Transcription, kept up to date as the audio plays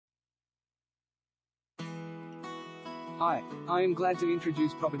Hi, I am glad to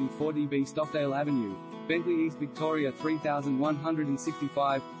introduce property 40b Stockdale Avenue, Bentleigh, East Victoria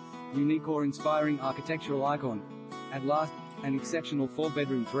 3165. Unique or inspiring architectural icon. At last, an exceptional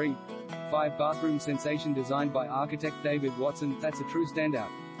 4-bedroom 3-5-bathroom sensation designed by architect David Watson. That's a true standout.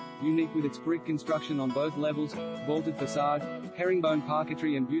 Unique with its brick construction on both levels, vaulted facade, herringbone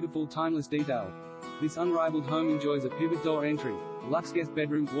parquetry and beautiful timeless detail. This unrivaled home enjoys a pivot door entry, luxe guest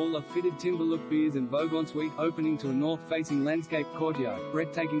bedroom, wall of fitted timber look beers and Vogue ensuite opening to a north-facing landscape courtyard,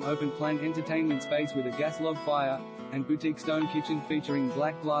 breathtaking open-plan entertainment space with a gas log fire, and boutique stone kitchen featuring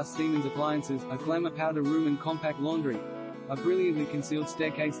black glass Siemens appliances, a glamour powder room and compact laundry. A brilliantly concealed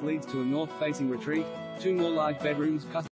staircase leads to a north-facing retreat, 2 more large bedrooms,